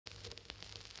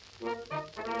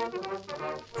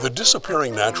The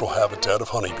disappearing natural habitat of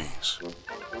honeybees.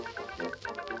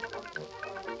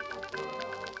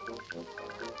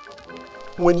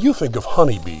 When you think of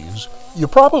honeybees, you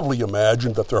probably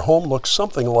imagine that their home looks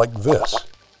something like this,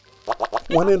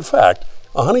 when in fact,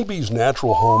 a honeybee's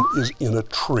natural home is in a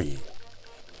tree.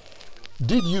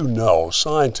 Did you know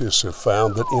scientists have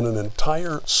found that in an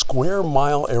entire square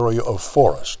mile area of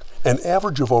forest, an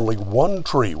average of only one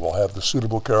tree will have the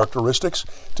suitable characteristics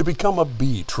to become a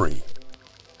bee tree?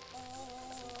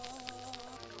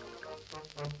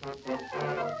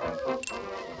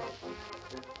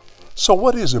 So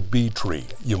what is a bee tree,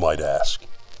 you might ask?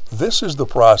 This is the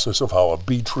process of how a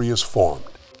bee tree is formed.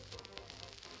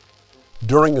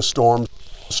 During a storm,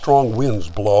 strong winds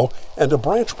blow and a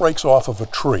branch breaks off of a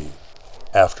tree.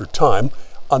 After time,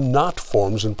 a knot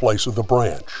forms in place of the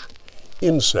branch.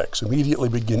 Insects immediately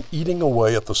begin eating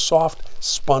away at the soft,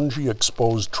 spongy,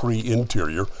 exposed tree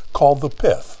interior called the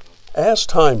pith. As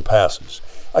time passes,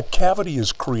 a cavity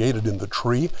is created in the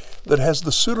tree that has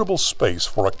the suitable space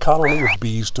for a colony of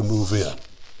bees to move in.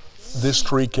 This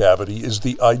tree cavity is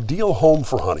the ideal home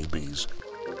for honeybees.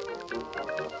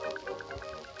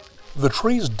 The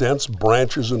tree's dense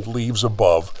branches and leaves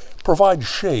above provide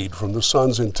shade from the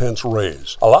sun's intense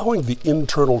rays, allowing the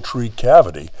internal tree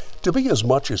cavity to be as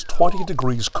much as 20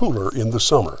 degrees cooler in the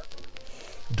summer.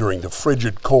 During the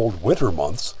frigid, cold winter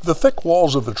months, the thick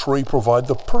walls of the tree provide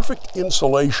the perfect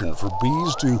insulation for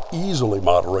bees to easily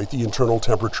moderate the internal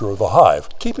temperature of the hive,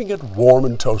 keeping it warm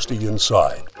and toasty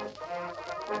inside.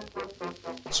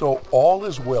 So all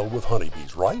is well with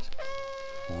honeybees, right?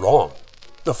 Wrong.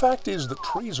 The fact is that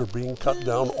trees are being cut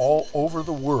down all over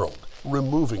the world,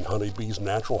 removing honeybees'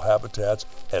 natural habitats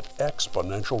at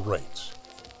exponential rates.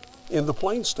 In the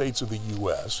plain states of the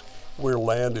U.S., where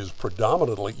land is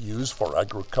predominantly used for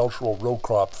agricultural row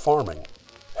crop farming,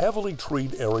 heavily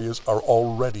treed areas are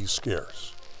already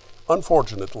scarce.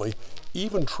 Unfortunately,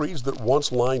 even trees that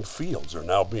once lined fields are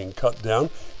now being cut down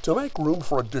to make room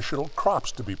for additional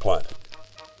crops to be planted.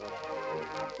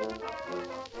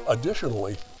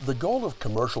 Additionally, the goal of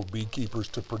commercial beekeepers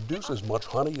to produce as much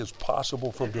honey as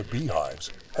possible from their beehives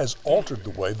has altered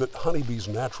the way that honeybees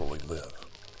naturally live.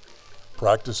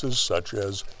 Practices such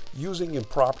as using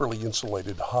improperly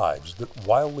insulated hives that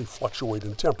wildly fluctuate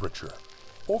in temperature,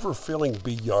 overfilling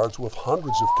bee yards with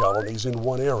hundreds of colonies in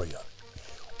one area,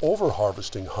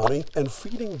 overharvesting honey and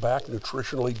feeding back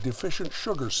nutritionally deficient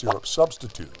sugar syrup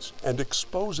substitutes, and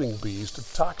exposing bees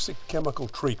to toxic chemical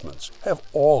treatments have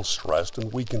all stressed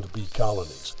and weakened bee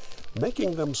colonies,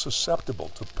 making them susceptible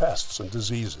to pests and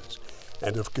diseases,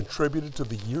 and have contributed to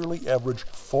the yearly average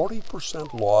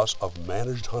 40% loss of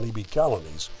managed honeybee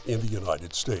colonies in the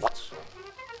United States.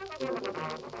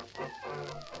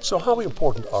 So how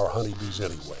important are honeybees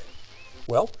anyway?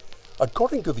 Well,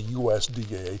 according to the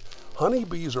USDA,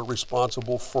 honeybees are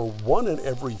responsible for 1 in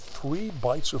every 3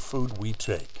 bites of food we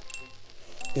take.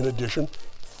 In addition,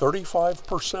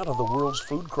 35% of the world's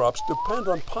food crops depend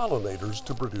on pollinators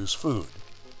to produce food.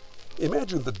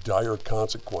 Imagine the dire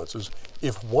consequences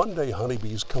if one day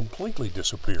honeybees completely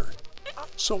disappeared.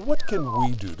 So what can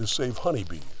we do to save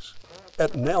honeybees?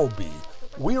 At NELBee,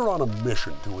 we are on a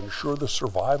mission to ensure the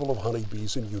survival of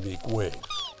honeybees in unique ways.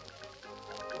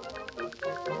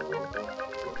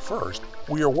 First,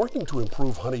 we are working to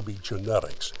improve honeybee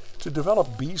genetics to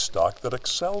develop bee stock that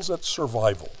excels at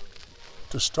survival.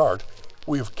 To start,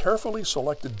 we have carefully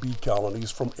selected bee colonies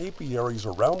from apiaries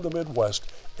around the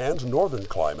Midwest and northern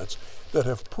climates that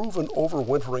have proven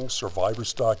overwintering survivor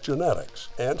stock genetics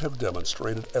and have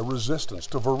demonstrated a resistance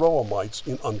to varroa mites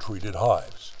in untreated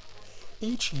hives.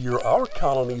 Each year, our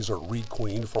colonies are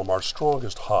requeened from our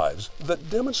strongest hives that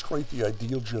demonstrate the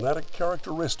ideal genetic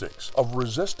characteristics of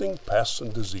resisting pests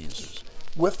and diseases,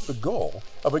 with the goal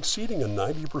of exceeding a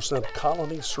 90%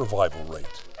 colony survival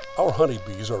rate. Our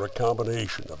honeybees are a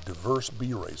combination of diverse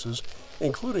bee races,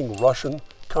 including Russian,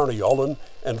 Carniolan,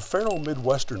 and feral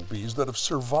Midwestern bees that have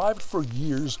survived for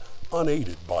years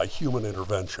unaided by human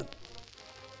intervention.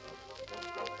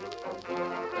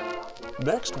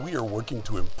 Next, we are working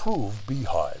to improve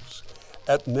beehives.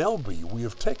 At NELBee, we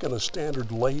have taken a standard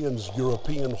Layens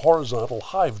European horizontal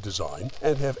hive design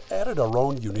and have added our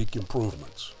own unique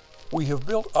improvements. We have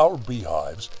built our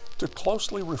beehives to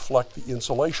closely reflect the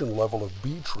insulation level of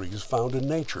bee trees found in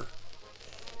nature.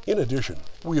 In addition,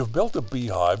 we have built a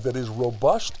beehive that is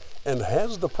robust and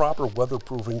has the proper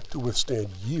weatherproofing to withstand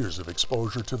years of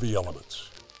exposure to the elements.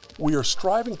 We are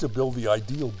striving to build the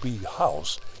ideal bee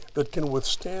house that can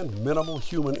withstand minimal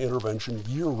human intervention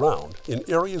year-round in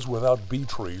areas without bee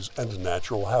trees and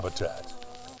natural habitat.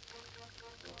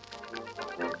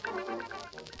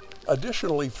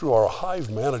 Additionally, through our hive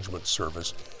management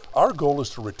service, our goal is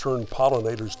to return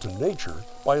pollinators to nature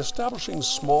by establishing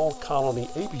small colony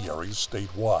apiaries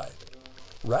statewide.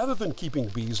 Rather than keeping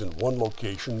bees in one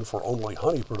location for only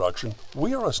honey production,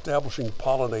 we are establishing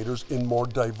pollinators in more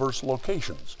diverse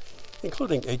locations,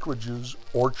 including acreages,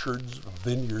 orchards,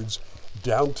 vineyards,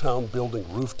 downtown building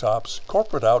rooftops,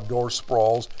 corporate outdoor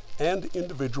sprawls, and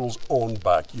individuals' own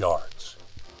backyards.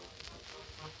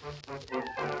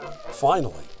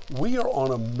 Finally, we are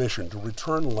on a mission to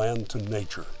return land to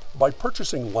nature by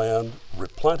purchasing land,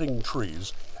 replanting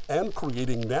trees, and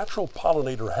creating natural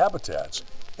pollinator habitats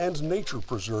and nature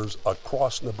preserves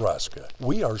across Nebraska.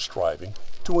 We are striving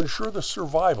to ensure the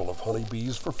survival of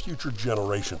honeybees for future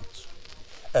generations.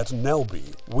 At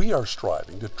NELBee, we are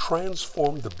striving to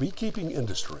transform the beekeeping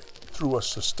industry through a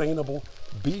sustainable,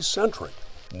 bee-centric,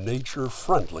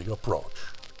 nature-friendly approach.